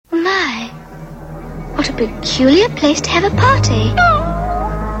What a peculiar place to have a party.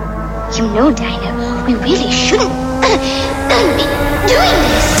 You know, Dinah, we really shouldn't be doing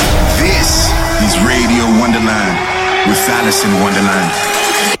this. This is Radio Wonderland with Alison Wonderland.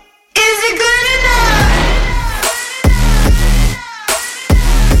 Is it good enough?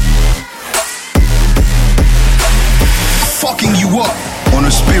 Fucking you up on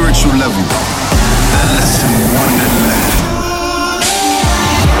a spiritual level. Alison Wonderland.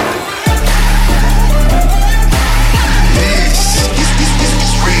 This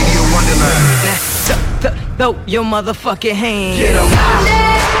is Radio Wonderland. Throw your motherfucking hands. Get 'em out.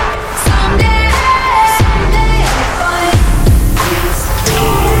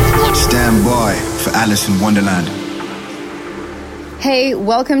 Stand by for Alison Wonderland. Hey,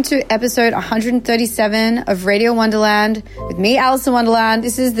 welcome to episode 137 of Radio Wonderland with me, Alison Wonderland.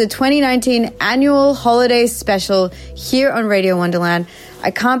 This is the 2019 annual holiday special here on Radio Wonderland.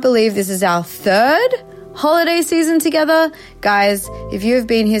 I can't believe this is our third holiday season together. Guys, if you have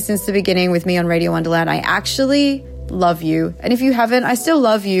been here since the beginning with me on Radio Wonderland, I actually love you. And if you haven't, I still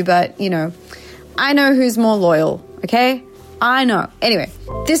love you, but, you know, I know who's more loyal, okay? I know. Anyway,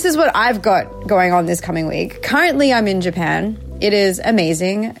 this is what I've got going on this coming week. Currently, I'm in Japan. It is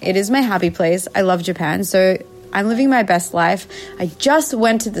amazing. It is my happy place. I love Japan, so I'm living my best life. I just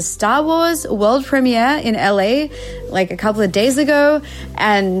went to the Star Wars world premiere in LA like a couple of days ago,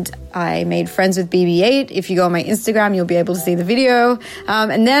 and I made friends with BB-8. If you go on my Instagram, you'll be able to see the video.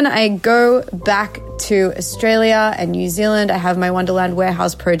 And then I go back to Australia and New Zealand. I have my Wonderland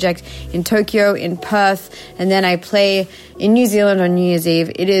Warehouse project in Tokyo, in Perth, and then I play in New Zealand on New Year's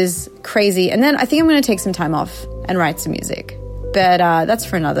Eve. It is crazy. And then I think I'm going to take some time off and write some music. But that's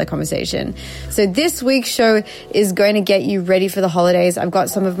for another conversation. So this week's show is going to get you ready for the holidays. I've got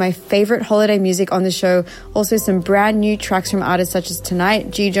some of my favorite holiday music on the show. Also some brand new tracks from artists such as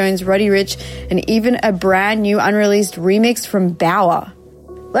Tonight, G. Jones, Roddy Ricch, and even a brand new unreleased remix from Bauer.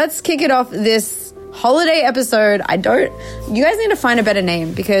 Let's kick it off this holiday episode. You guys need to find a better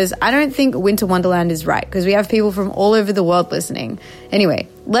name because I don't think Winter Wonderland is right because we have people from all over the world listening. Anyway,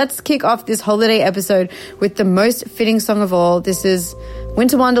 let's kick off this holiday episode with the most fitting song of all. This is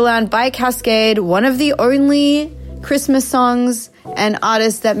Winter Wonderland by Cascade, one of the only Christmas songs and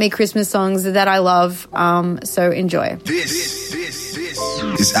artists that make Christmas songs that I love. So enjoy. This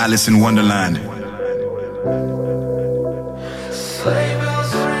is Alison Wonderland. Sleigh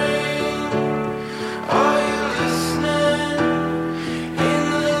bells ring. Are you listening? In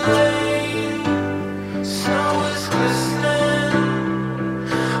the lane, snow is glistening.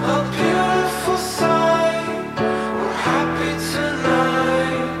 A beautiful sight. We're happy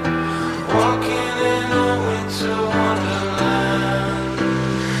tonight, walking in a winter wonderland.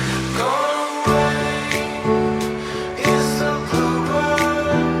 Gone away is the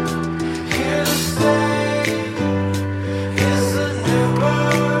bluebird. Here to stay is the new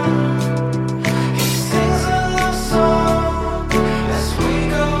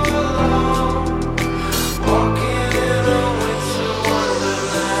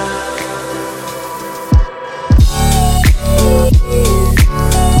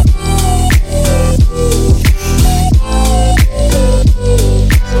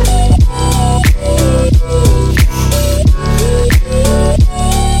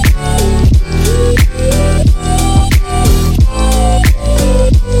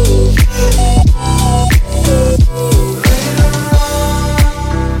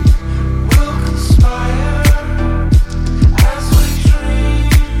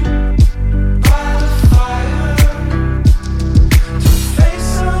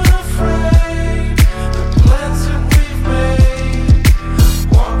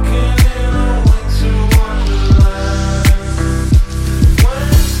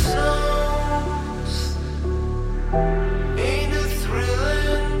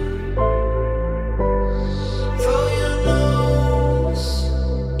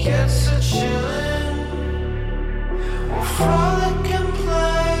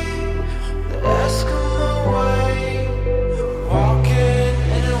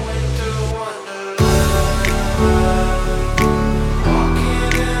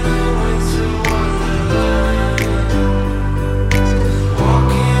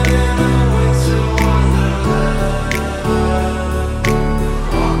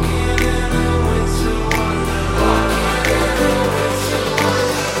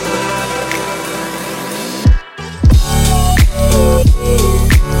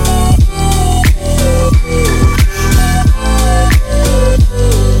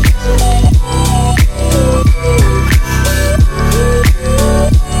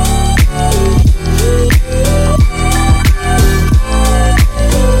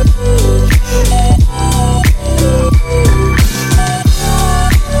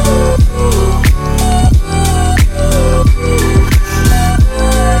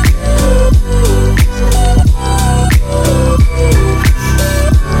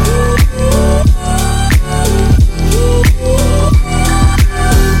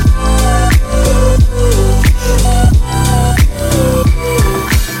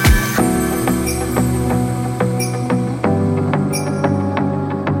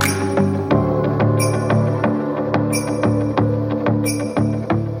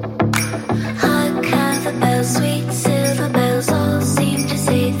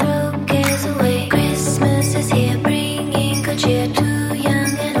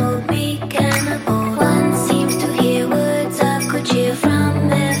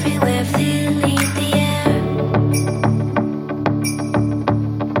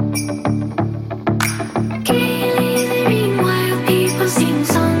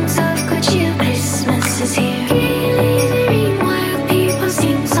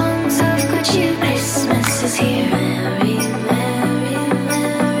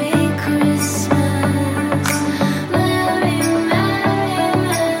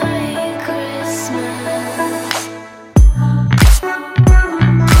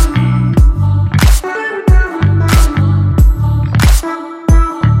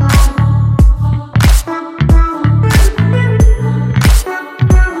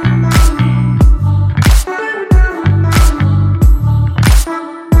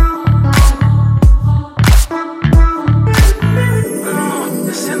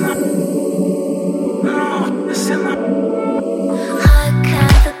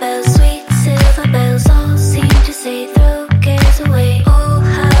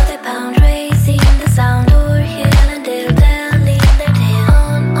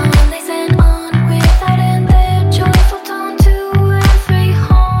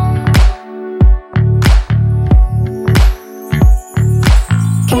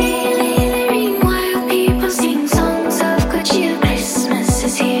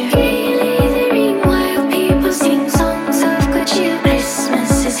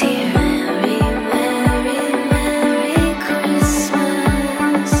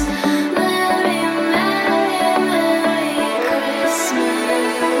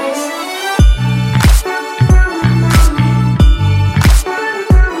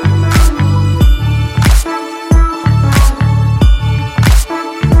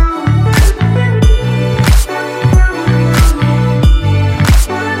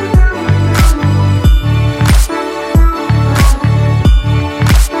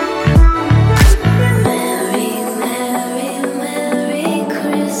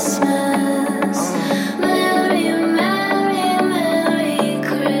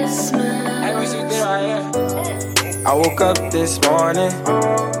woke up this morning,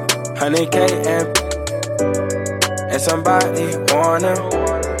 100K and somebody want him.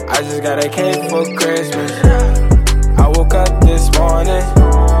 I just got a cake for Christmas. I woke up this morning,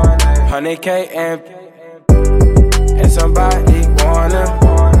 100K and somebody want him.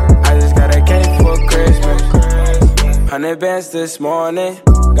 I just got a cake for Christmas. 100 bands this morning,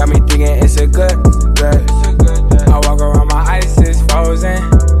 got me thinking it's a good day. I walk around, my ice is frozen.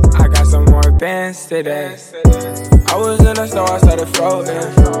 I got some more bands today. I was in the snow, I started floating.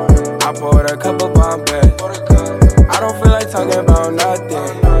 I poured a couple Bombay. I don't feel like talking about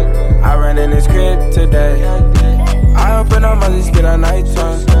nothing. I ran in this crib today. I open up my spit at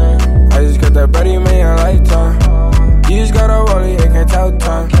nighttime. I just got that Brady million lifetime. You just gotta roll it, can't tell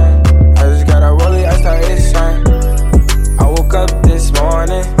time. I just gotta roll it, I start it shine. I woke up this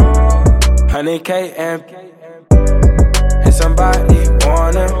morning, 100K and somebody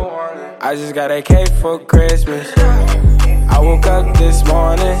want him. I just got a cake for Christmas. I woke up this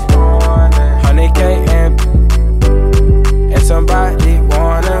morning, 100K and somebody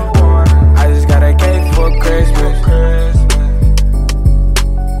want him. I just got a cake for Christmas.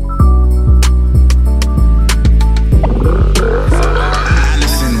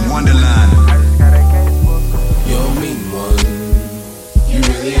 Alison, Wonderland. You're a mean one. You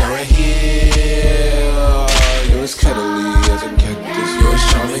really are here. You're as cuddly as a cactus. You're as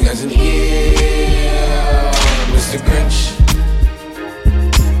charming as an ear. Mr. Grinch,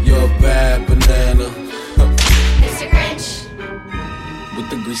 you're a bad banana. Mr. Grinch. With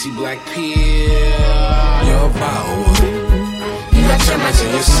the greasy black peel. You're a vile one. You got termites in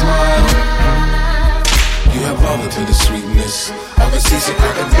your smile. You have all the sweetness of a seasick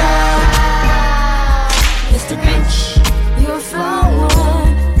crocodile. Mr. Grinch, You're a flower,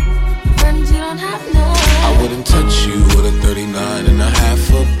 friends you don't have none. I wouldn't touch you with a 39 and a half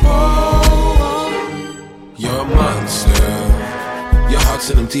foot pole. You're a monster. Your heart's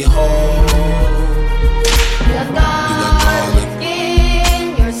an empty hole. You got garlic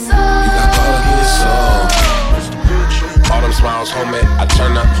in your soul. You got garlic in your soul. All them smiles, homie, I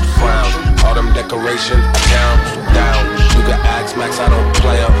turn up, frown. All them decorations, I down. You got ask Max, I don't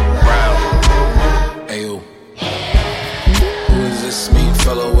play around. Ayo. Who is this mean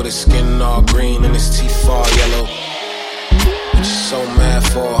fellow with his skin all green and his teeth all yellow? What you so mad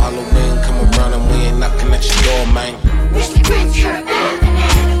for? Halloween come around and we ain't knocking at your door, man. Mr. Grinch, you're a bad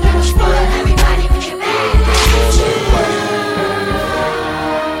banana. You spoil everybody with your bad. Spoil everybody.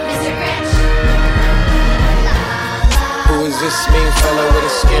 Mr. Grinch. Who is this mean fellow with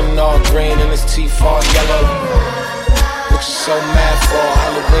his skin all green and his teeth all yellow? What you so mad for?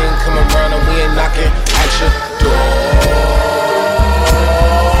 Halloween come around and we ain't knocking at your door.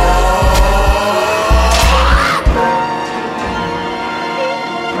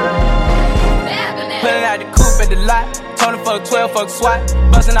 Pulling out the coupe at the lot. Told him fuck 12, fuck SWAT.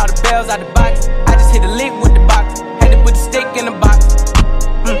 Busting all the bells out the box. I just hit a lick with the box. Had to put the stick in the box.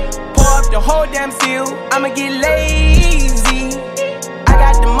 Pour up the whole damn seal. I'ma get lazy. I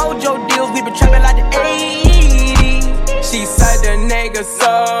got the mojo deals. We been trapping like the 80s. She said the nigga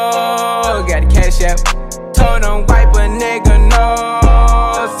so. Got the cash out. Told him wipe a nigga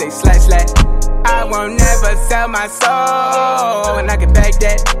no. Say slash slash. I won't never sell my soul. And I can back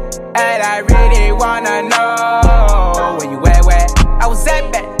that. And I really wanna know where you at, where? I was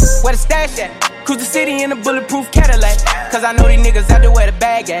at back, where the stash at? Cruise the city in a bulletproof Cadillac. Cause I know these niggas out there where the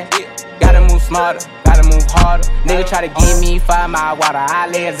bag at. Gotta move smarter, gotta move harder. Nigga try to give me 5 mile water. I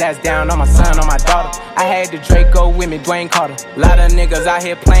lay his ass down on my son, on my daughter. I had the Draco with me, Dwayne Carter. Lot of niggas out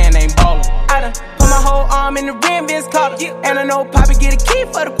here playing, ain't ballin'. I done put my whole arm in the rim, Vince Carter. And I know Poppy get a key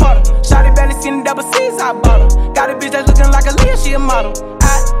for the quarter. Shawty barely seen the double C's, I bought her. Got a bitch that's looking like a Leah, she a model.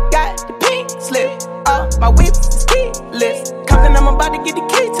 I got the pink slip, my whip is keyless. Compton, I'm about to get the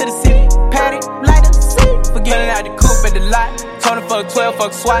key to the city. Patty, light up, see. Forgetting out the coupe at the lot. Told him fuck 12,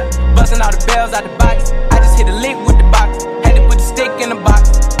 fuck SWAT. Busting all the bells out the box. I just hit a lick with the box. Had to put the stick in the box.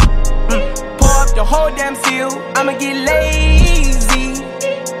 Pour up the whole damn seal. I'ma get lazy.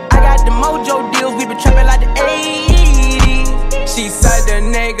 I got the mojo deals. We been trapping like the 80s. She said the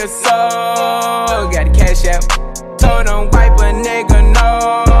nigga so. Got the cash out. Told him wipe a nigga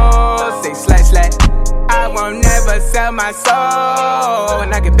no. Say slash slash. I won't never sell my soul.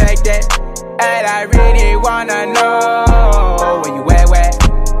 And I can back that. And I really wanna know where you at, where?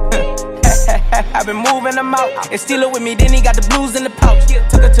 I've been moving them out. And steal it with me, then he got the blues in the pouch.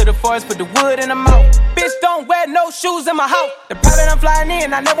 Took her to the forest, put the wood in her mouth. Bitch, don't wear no shoes in my house. The private I'm flying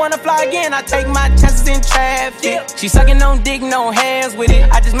in, I never wanna fly again. I take my chances in traffic. She sucking on dick, no hands with it.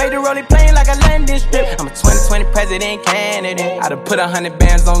 I just made the rolling plane like a landing strip. I'm a 2020 president candidate. I done put 100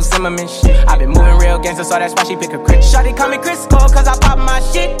 bands on Zimmerman shit. I been moving real gangster, so that's why she pick a crit. Shawty call me Crisco, cause I pop my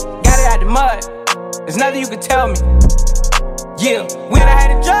shit. Got it out the mud. There's nothing you can tell me. Yeah, when I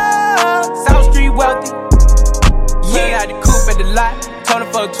had a job, South Street wealthy. Yeah, I had the coupe at the lot. Told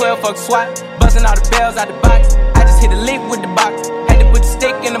her fuck 12, fuck SWAT. Busting all the bells out the box. I just hit a lick with the box. Had to put the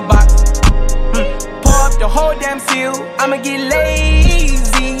stick in the box. Pour up the whole damn seal. I'ma get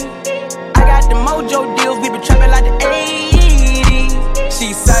lazy. I got the mojo deals. We been trapping like the 80s.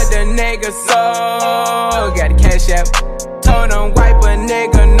 She said the nigga so. Got the cash app. Told him wipe a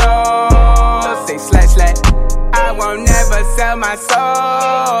nigga no. Say slash. I won't never sell my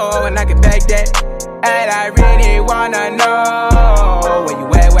soul. And I can back that. And I really wanna know where you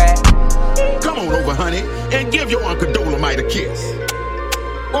at. Come on over, honey, and give your Uncle Dolomite a kiss.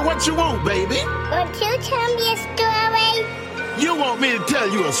 Well, what you want, baby? Won't you tell me a story? You want me to tell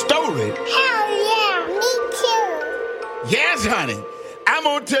you a story? Hell yeah, me too. Yes, honey. I'm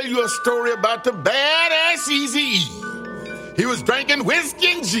gonna tell you a story about the badass Eazy-E. He was drinking whiskey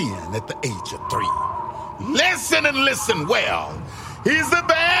and gin at the age of 3. Listen and listen well. He's a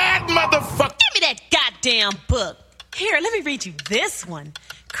bad motherfucker. Give me that goddamn book. Here, let me read you this one.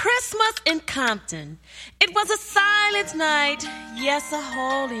 Christmas in Compton. It was a silent night, yes, a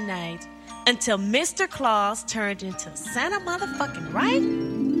holy night, until Mr. Claus turned into Santa motherfucking right.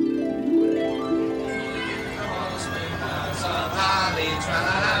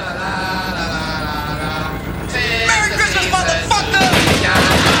 Merry Christmas, motherfucker!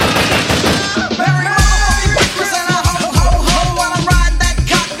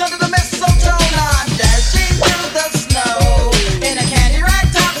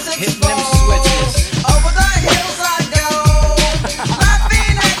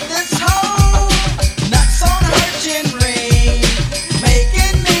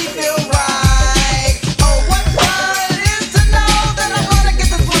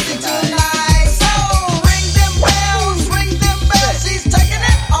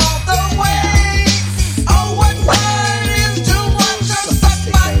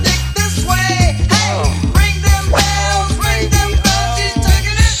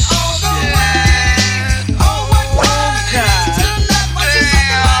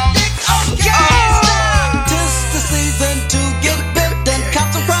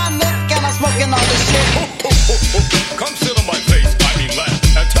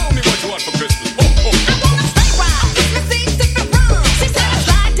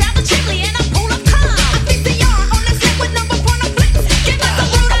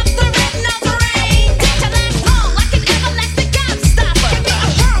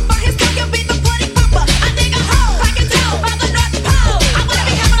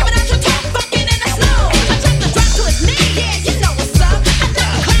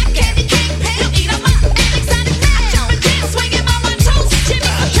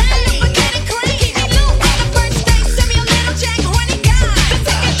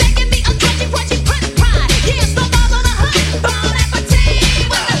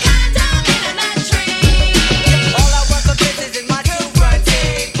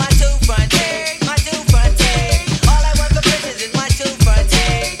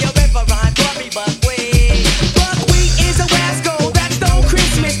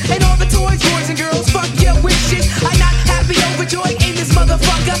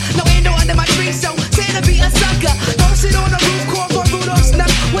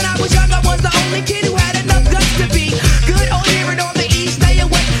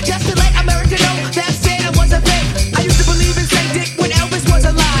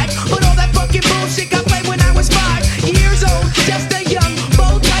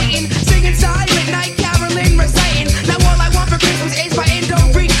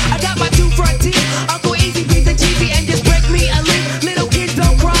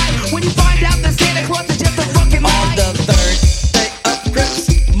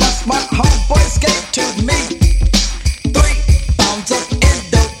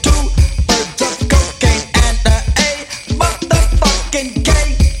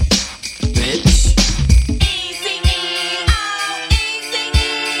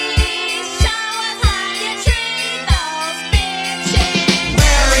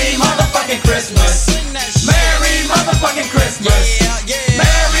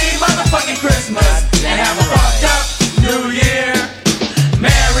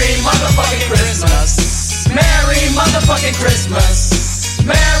 motherfucking Christmas.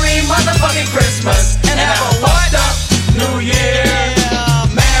 Merry motherfucking Christmas and have a fucked up New Year.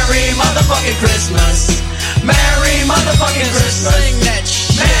 Merry motherfucking Christmas. Merry motherfucking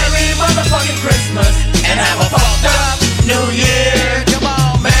Christmas. Merry motherfucking Christmas and have a fucked up New Year. Come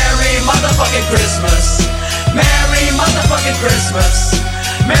on, Merry motherfucking Christmas. Merry motherfucking Christmas.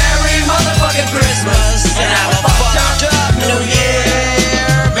 Merry motherfucking Christmas and have a fucked up New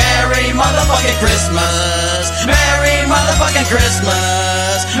Year. Merry motherfucking Christmas. Merry motherfucking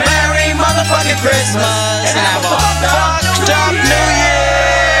Christmas. Merry motherfucking Christmas and have a fucked up New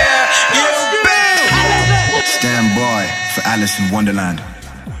Year. You bitch. Stand by for Alice in Wonderland.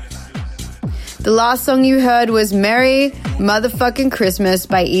 The last song you heard was Merry Motherfucking Christmas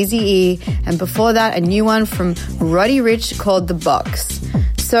by Eazy-E, and before that, a new one from Roddy Ricch called The Box.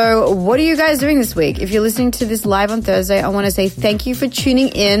 So what are you guys doing this week? If you're listening to this live on Thursday, I want to say thank you for tuning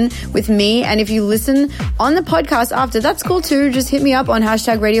in with me. And if you listen on the podcast after, that's cool too. Just hit me up on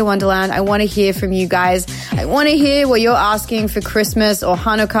 #Radio Wonderland. I want to hear from you guys. I want to hear what you're asking for Christmas or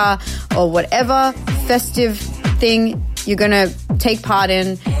Hanukkah or whatever festive thing you're going to take part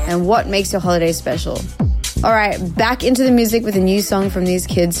in and what makes your holiday special. All right, back into the music with a new song from these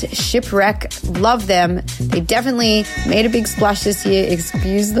kids, Shipwreck. Love them. They definitely made a big splash this year,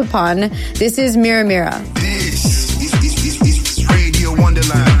 excuse the pun. This is Mirror Mirror. This is Radio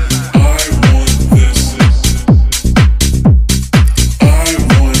Wonderland.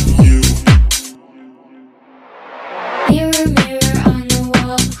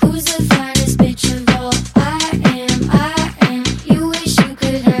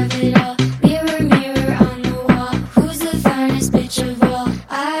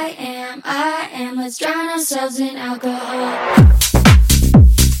 In alcohol.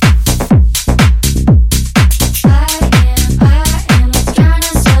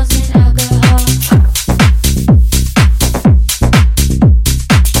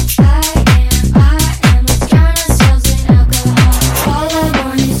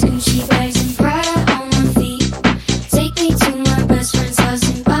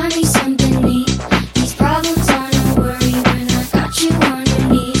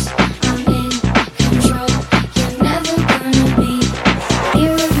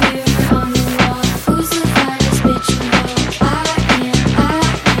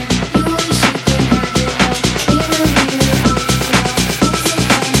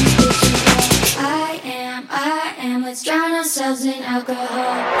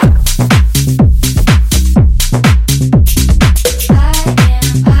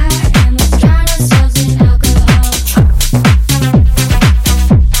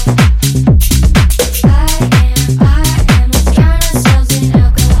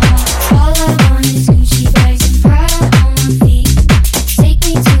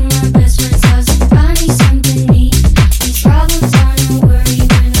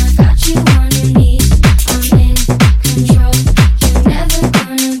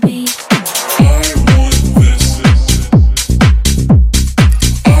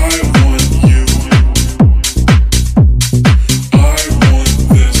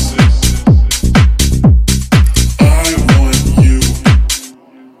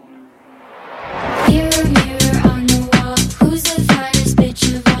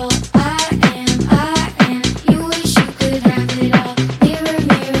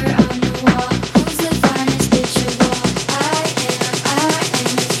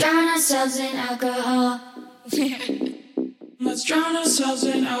 Let's drown ourselves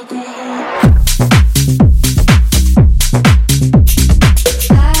in alcohol.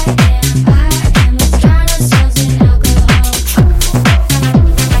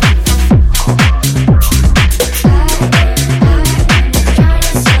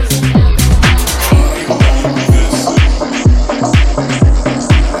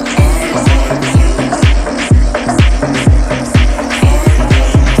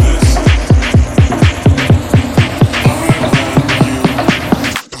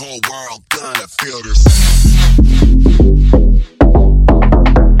 Gonna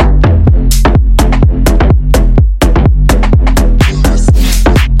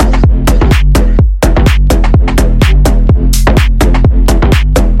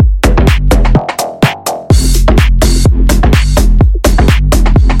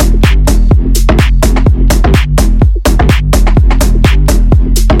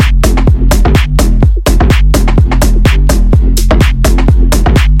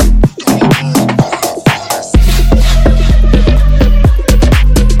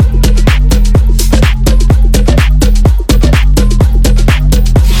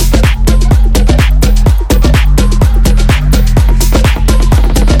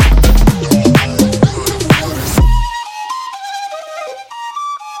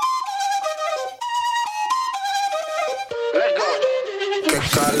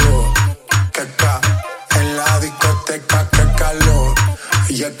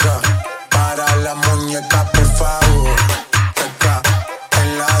Yeca, para la muñeca, por favor. Yeca,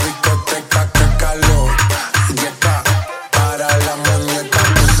 en la discoteca, que calor. Yeca, para la muñeca,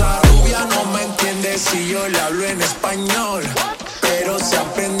 esa rubia no me entiende si yo le hablo en español, pero se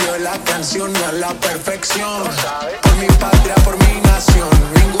aprendió la canción a la perfección. Por mi patria, por mi nación,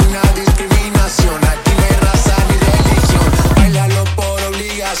 ninguna discriminación. Aquí no hay raza ni religión, bailalo por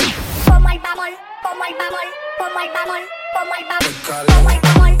obligación. Pon my bamol, pon my bamol, pon my bamol, pon my bamol, Que calor. pon my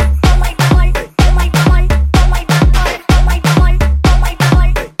bamol, pon my bamol, pon my bamol, pon my bamol, pon my bamol,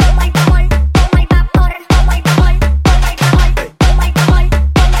 pon my bamol, pon my bamol, pon my bamol, pon my bamol, pon my bamol, pon my bamol,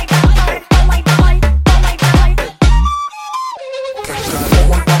 pon my bamol, pon my bamol, pon my bamol. Que calor.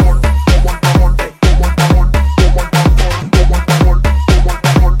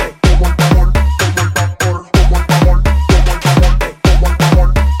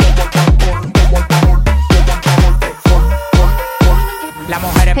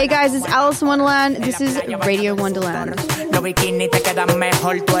 Hey guys, it's Alice in Wonderland. This is Radio Wonderland. Los bikinis te quedan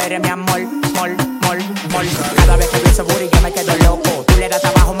mejor, tú eres mi amor, mol, mol, mol. Cada vez que veo ese booty yo me quedo loco. Tú le das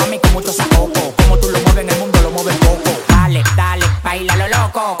trabajo, mami, con mucho saoco. Como tú lo mueves en el mundo, lo mueves poco. Dale, dale, baila lo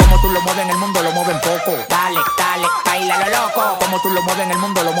loco. Como tú lo mueves en el mundo, lo mueven poco. Dale, dale, baila lo loco. Como tú lo mueves en el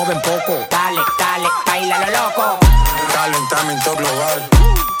mundo, lo mueven poco. Dale, dale, baila lo loco. Calentamiento global,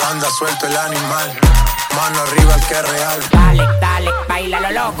 anda suelto el animal. Mano arriba el que es real. Dale, dale, baila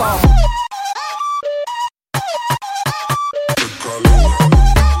lo loco.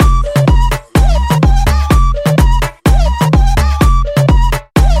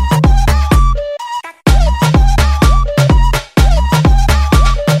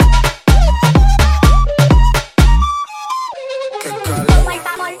 Pon my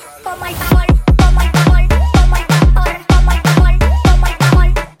bamol, pon my bamol, pon my bamol, pon my bamol, pon my bamol, pon my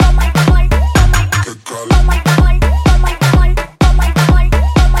bamol, pon my bamol, pon my bamol, pon my bamol, pon my bamol,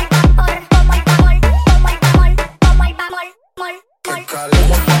 pon my bamol, pon my bamol, pon my bamol, pon my bamol, mol,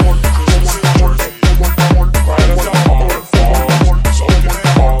 mol.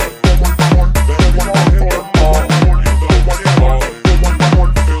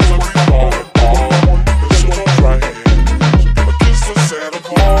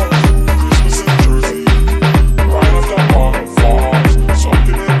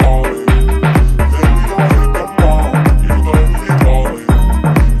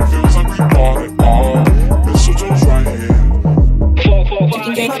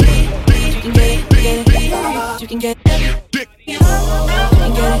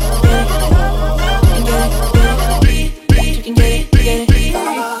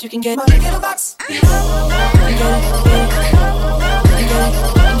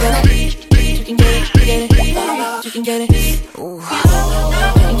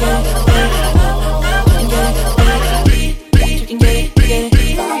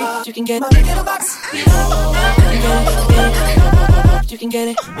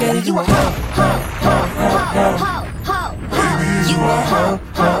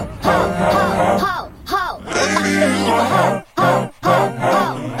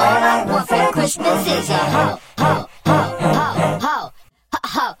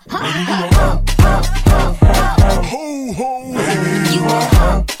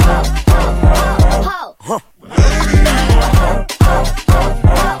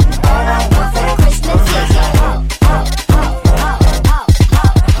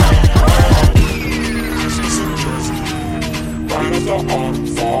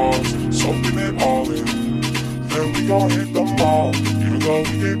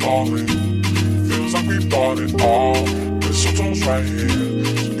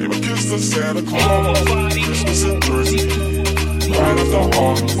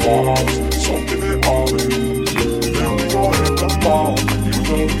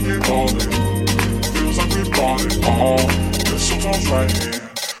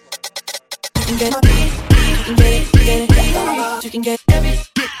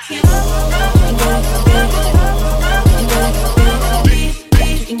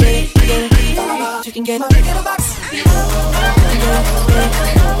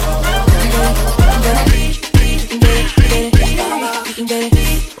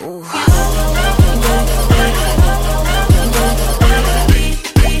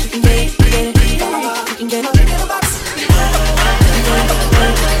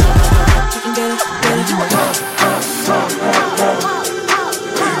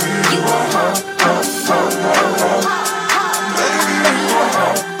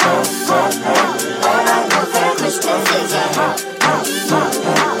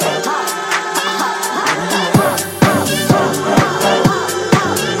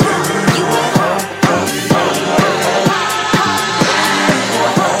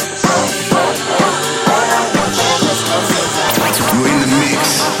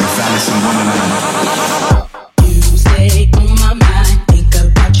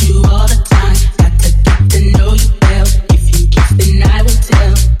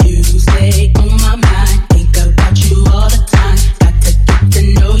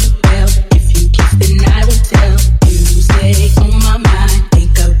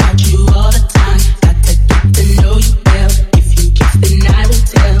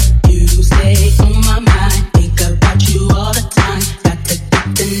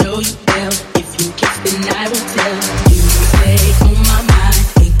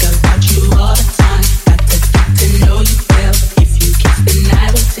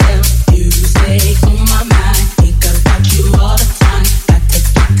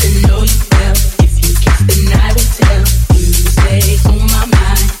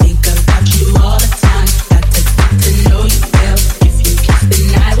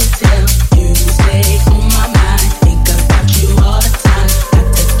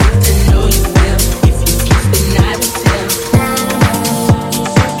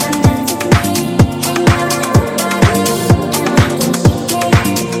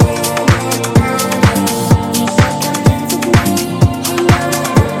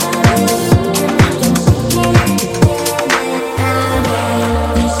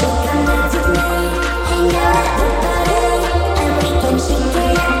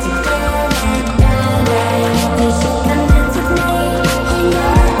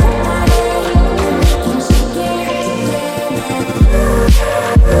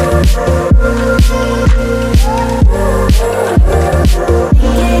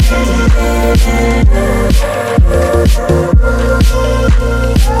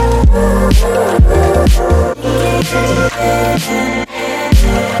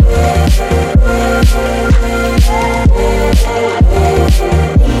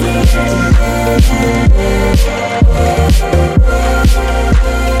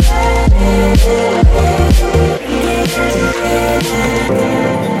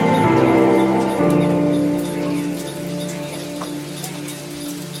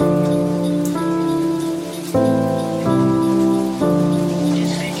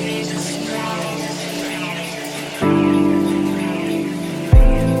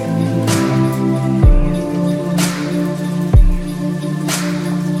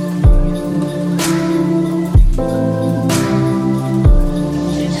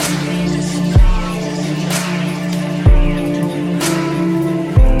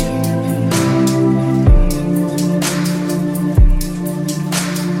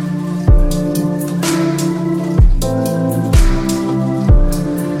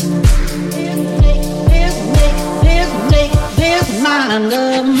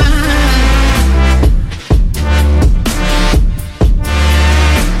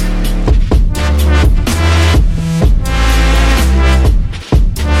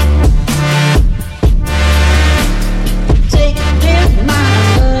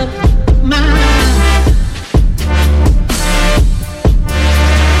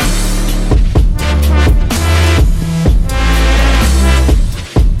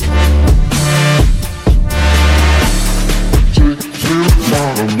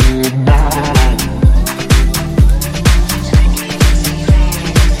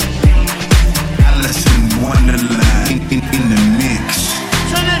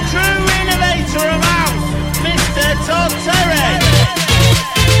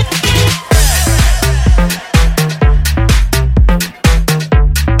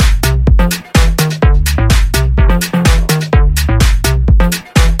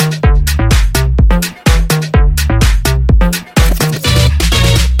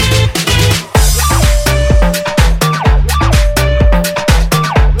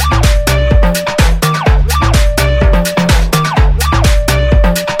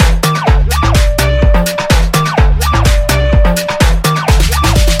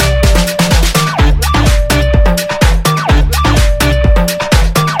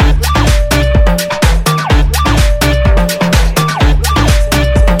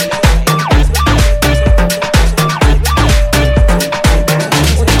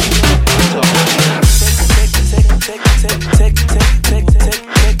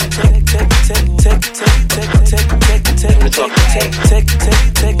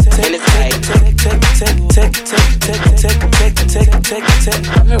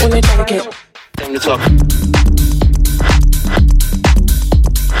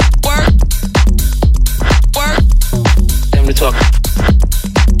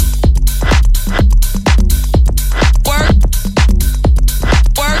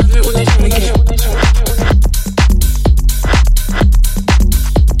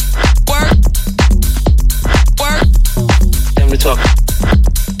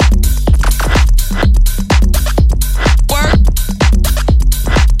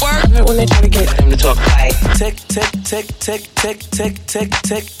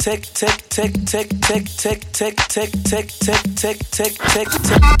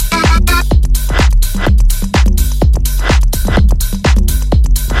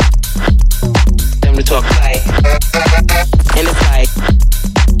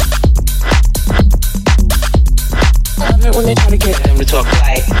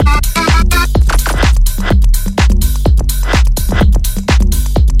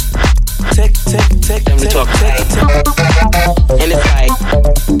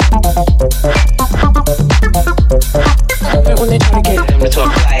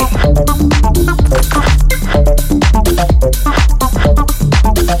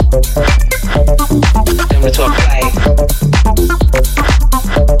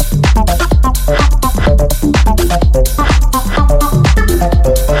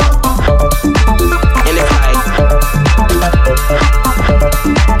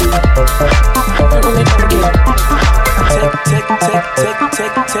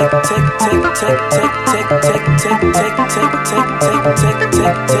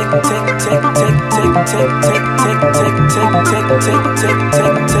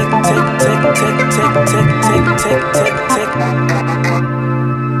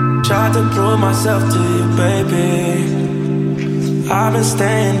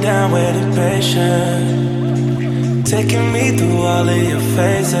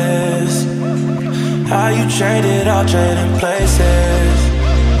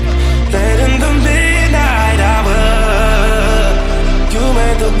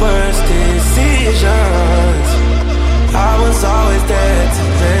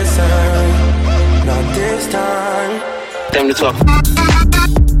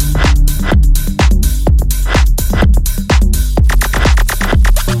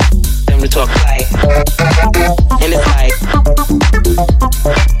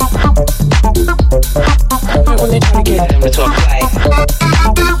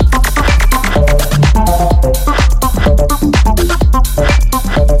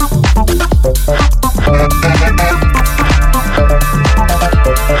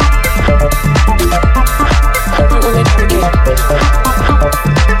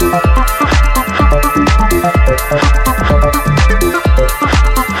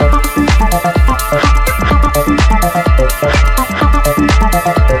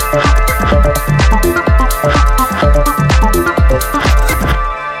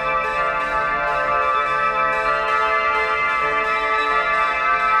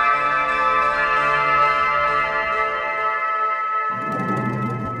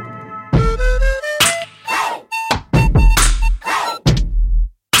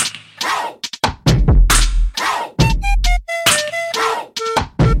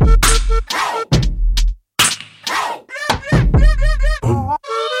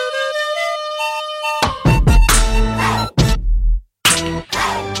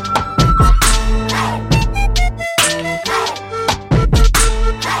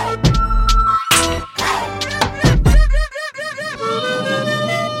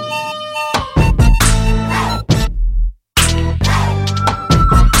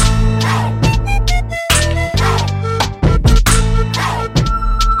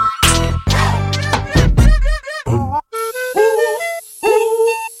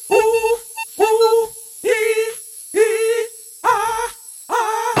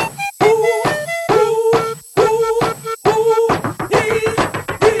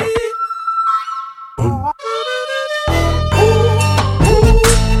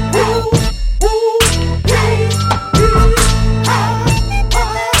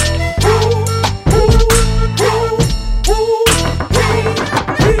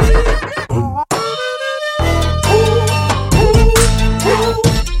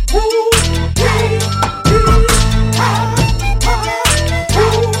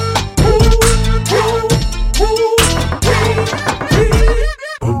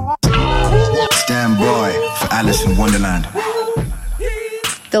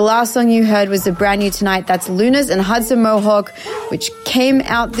 The last song you heard was the brand new tonight. That's Lunas and Hudson Mohawk, which came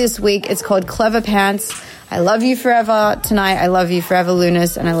out this week. It's called Clever Pants. I love you forever tonight. I love you forever,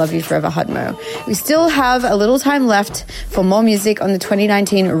 Lunas, and I love you forever, Hudmo. We still have a little time left for more music on the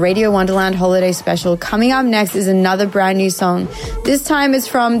 2019 Radio Wonderland Holiday Special. Coming up next is another brand new song. This time it's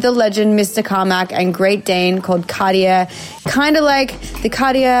from the legend Mr. Carmack and Great Dane called Cartier. Kind of like the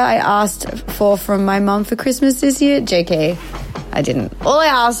Cartier I asked for from my mom for Christmas this year. JK, I didn't. All I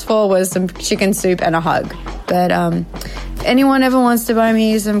asked for was some chicken soup and a hug. But if anyone ever wants to buy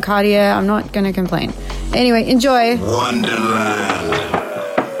me some Cartier, I'm not going to complain. Anyway, enjoy. Wonderland.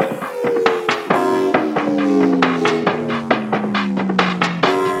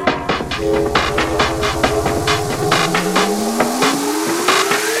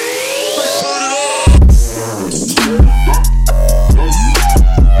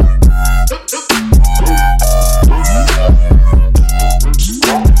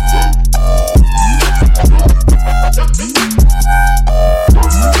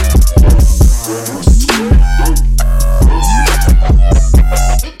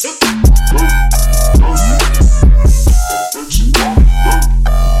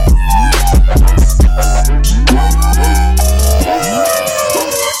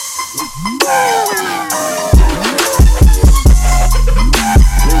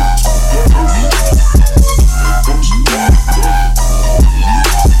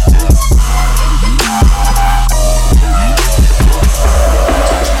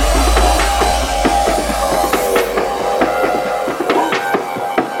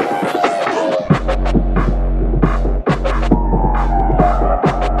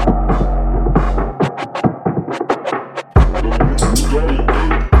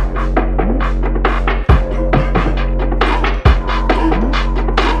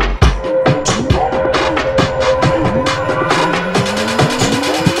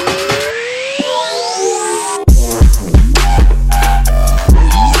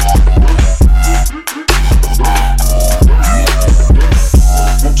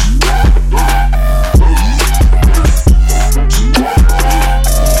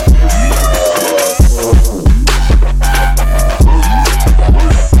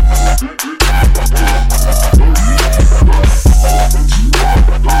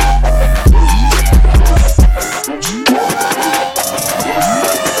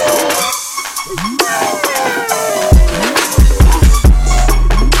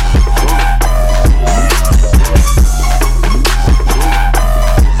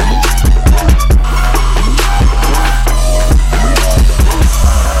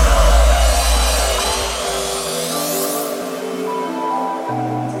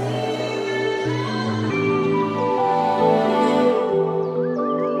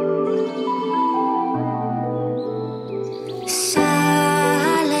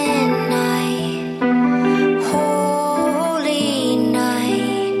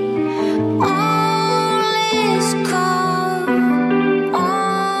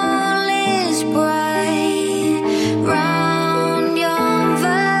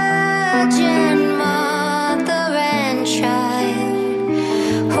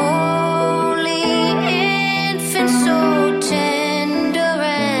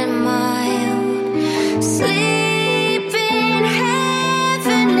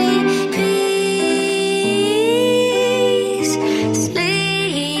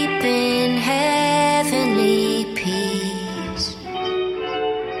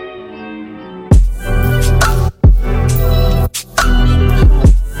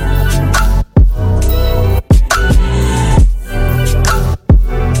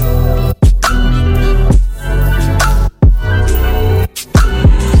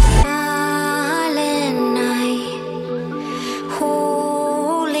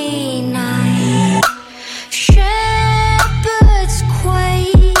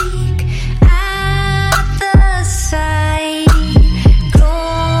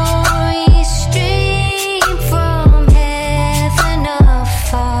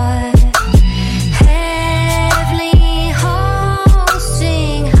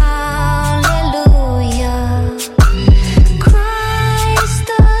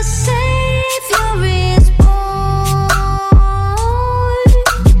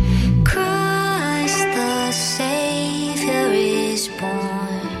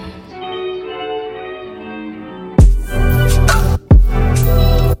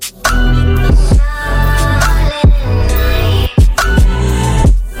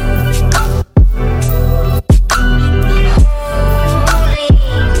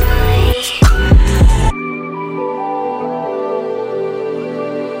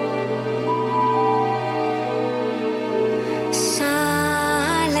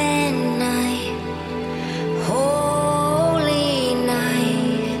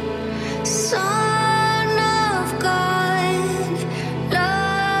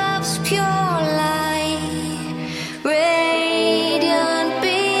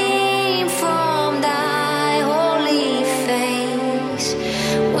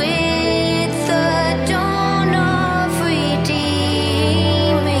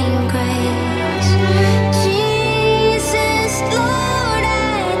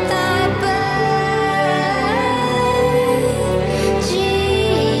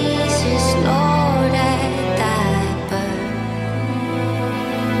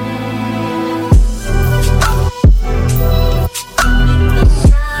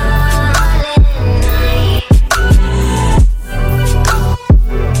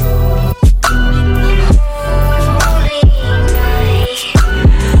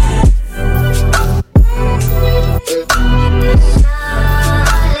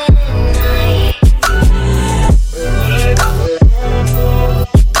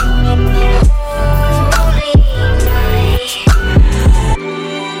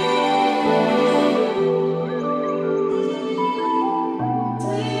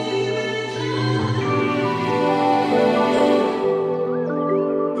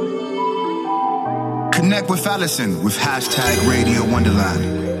 Connect with Alison with hashtag Radio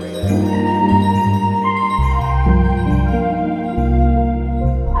Wonderland.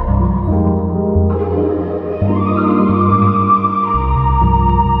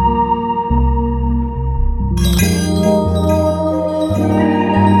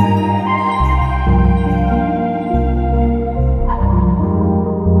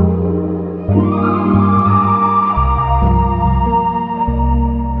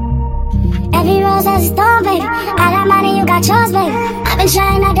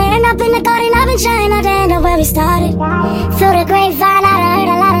 Trying not to end up in the garden. I've been trying not to end up where we started. Through the grapevine, I've heard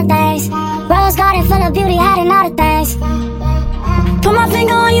a lot of things. Rose garden full of beauty, hiding all the things. Put my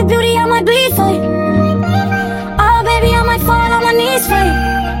finger on your beauty, I might bleed for you. Oh, baby, I might fall on my knees for you.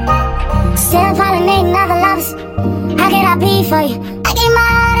 Still pollinating other lovers. How can I be for you? I gave my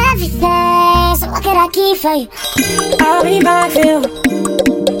heart everything, so what could I keep for you? I'll be back for you.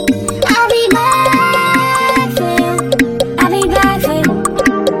 I'll be back for you. I'll be back for you.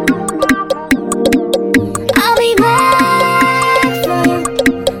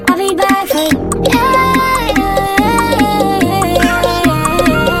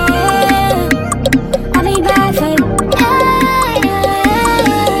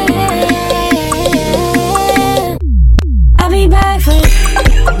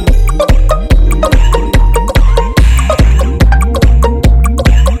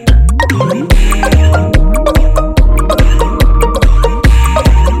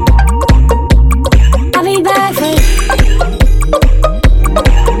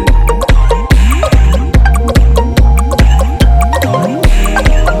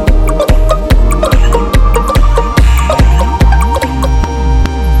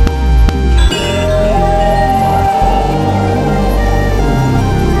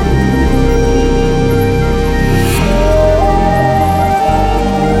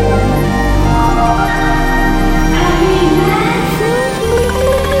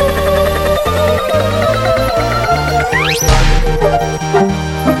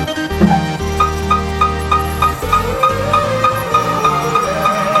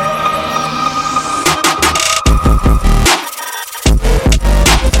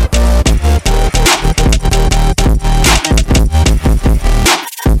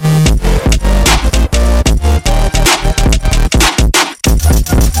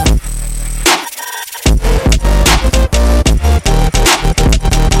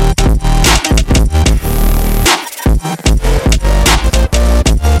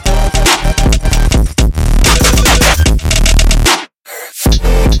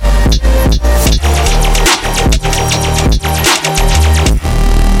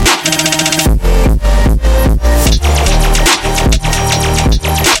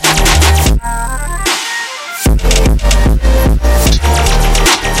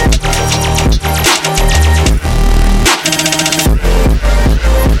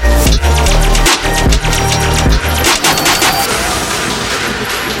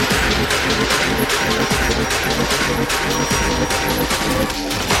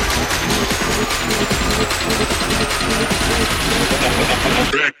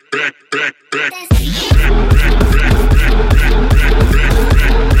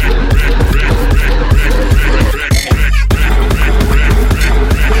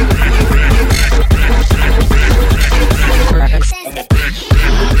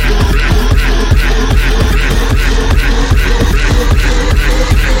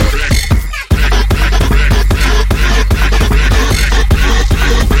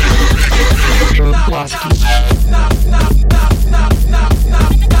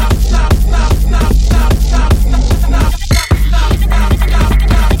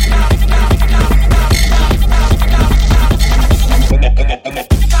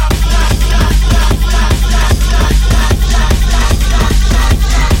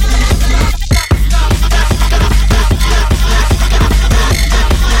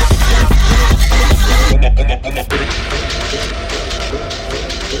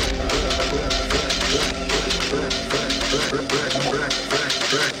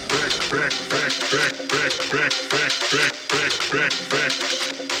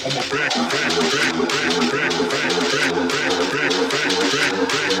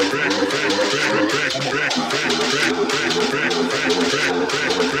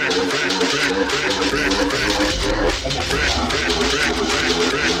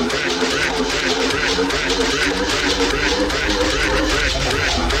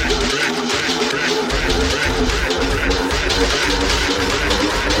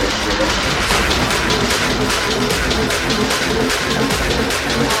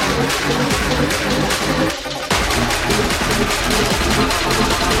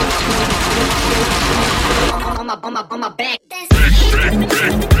 my back.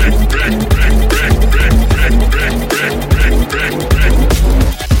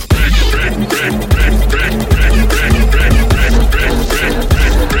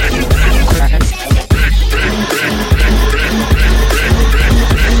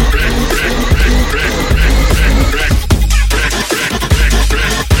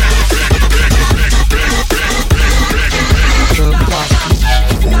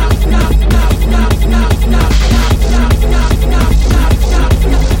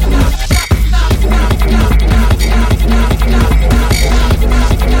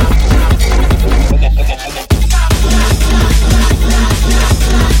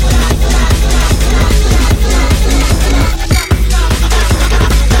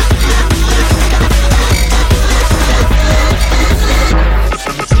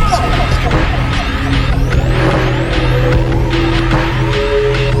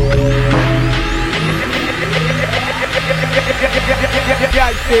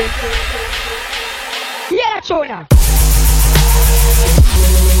 Electro. Electro.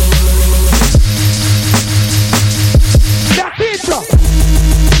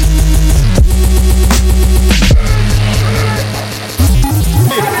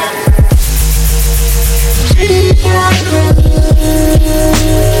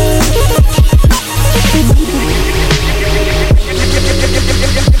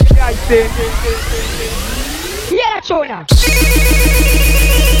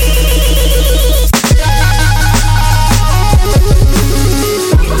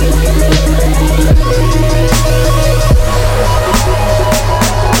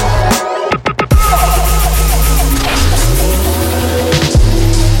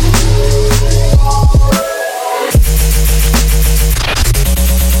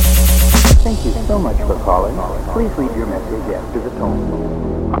 Thank you so much for calling. Please leave your message after the tone.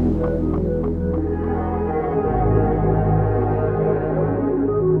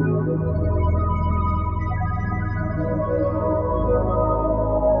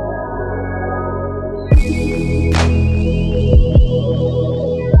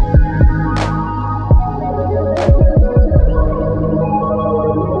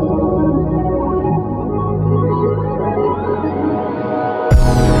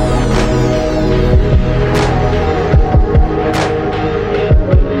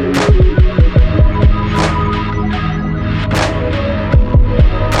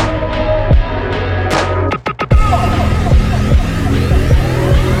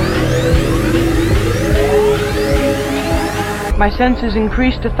 My senses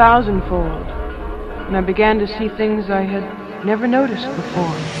increased 1,000-fold, and I began to see things I had never noticed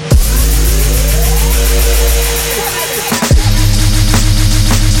before.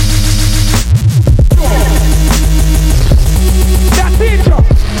 Electro.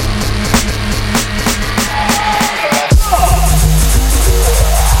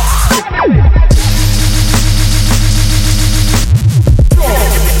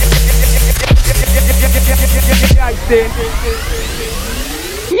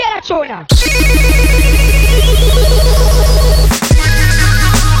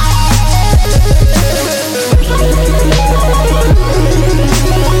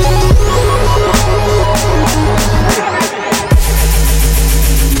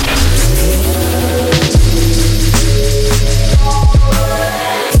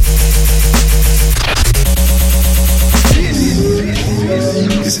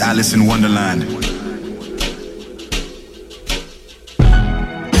 This is Alice in Wonderland.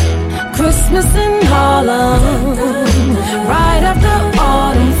 Christmas in Harlem, right after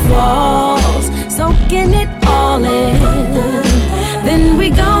autumn falls, soaking it all in. Then we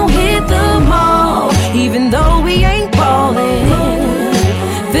gon' hit the mall, even though we ain't ballin'.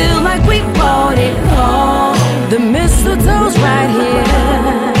 Feel like we bought it all. The mistletoe's right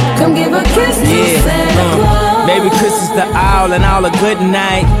here. Come give a kiss to Santa Claus. Maybe Chris is the owl and all a good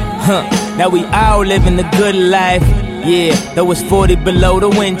night. Now we all living the good life. Yeah, though it's 40 below the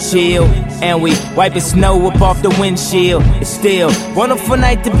wind chill, and we wiping snow up off the windshield. It's still a wonderful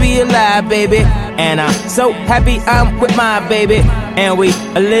night to be alive, baby. And I'm so happy I'm with my baby. And we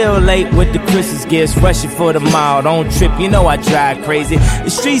a little late with the Christmas gifts, rushing for the mall. Don't trip, you know I drive crazy.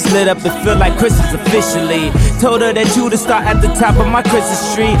 The streets lit up, it feel like Christmas officially. Told her that you to start at the top of my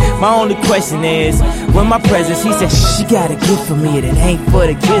Christmas tree. My only question is, when my present, she said she got a gift for me that ain't for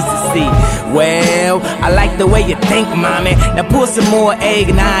the kids to see. Well, I like the way you think, mommy. Now pour some more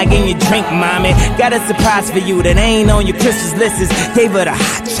eggnog in your drink, mommy. Got a surprise for you that ain't on your Christmas list. Gave her the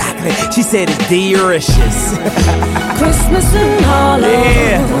hot chocolate, she said it's delicious. Christmas in Harlem,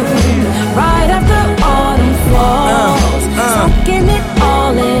 yeah. Right after autumn falls, soaking it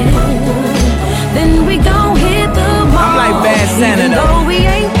all in. Then we gon' hit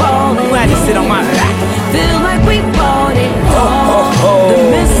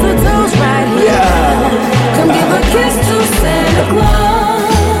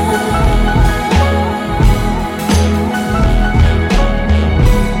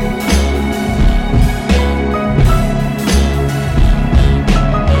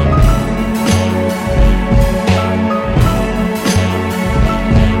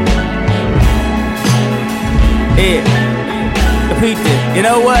Yeah. Repeat it. You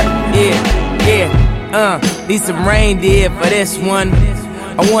know what? Yeah. Need some reindeer for this one.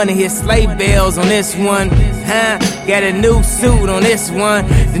 I wanna hear sleigh bells on this one. Got a new suit on this one.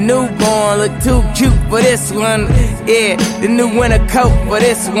 The newborn look too cute for this one. Yeah, the new winter coat for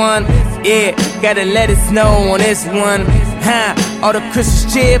this one. Yeah, gotta let it snow on this one. All the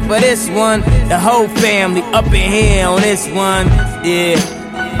Christmas cheer for this one. The whole family up in here on this one. Yeah.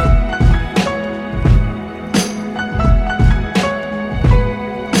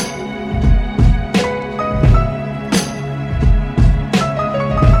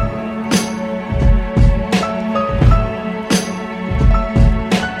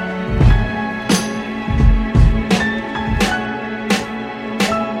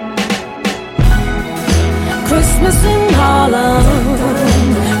 Christmas in Harlem,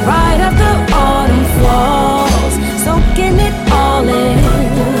 right after autumn falls, soaking it all in.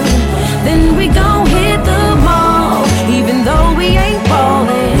 Then we gon' hit the mall, even though we ain't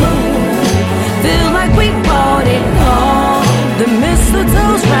ballin'. Feel like we bought it all. The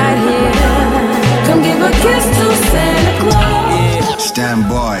mistletoe's right here. Come give a kiss to Santa Claus. Stand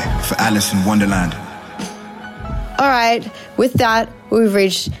by for Alice in Wonderland. All right, with that, we've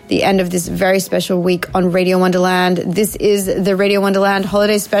reached the end of this very special week on Radio Wonderland. This is the Radio Wonderland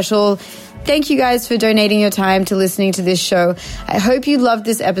Holiday Special. Thank you guys for donating your time to listening to this show. I hope you loved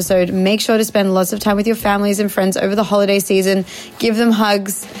this episode. Make sure to spend lots of time with your families and friends over the holiday season. Give them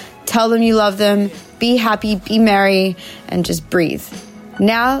hugs. Tell them you love them. Be happy, be merry, and just breathe.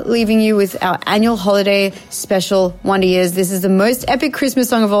 Now, leaving you with our annual holiday special, Wonder Years. This is the most epic Christmas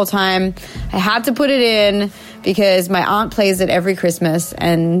song of all time. I had to put it in because my aunt plays it every Christmas,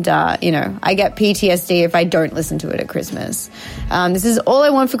 and, I get PTSD if I don't listen to it at Christmas. This is All I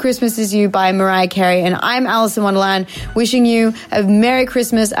Want for Christmas Is You by Mariah Carey, and I'm Alice in Wonderland, wishing you a Merry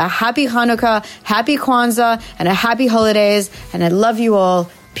Christmas, a Happy Hanukkah, Happy Kwanzaa, and a Happy Holidays, and I love you all.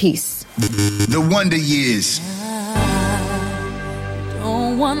 Peace. The Wonder Years.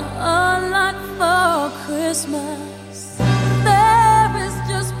 Don't want a lot for Christmas. There is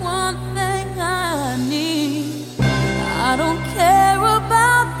just one thing I need. I don't care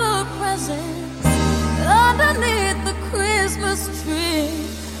about the presents underneath the Christmas tree.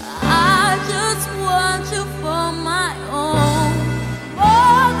 I just want you for my own,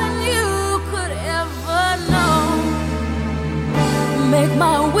 more than you could ever know. Make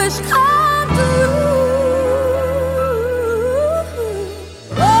my wish come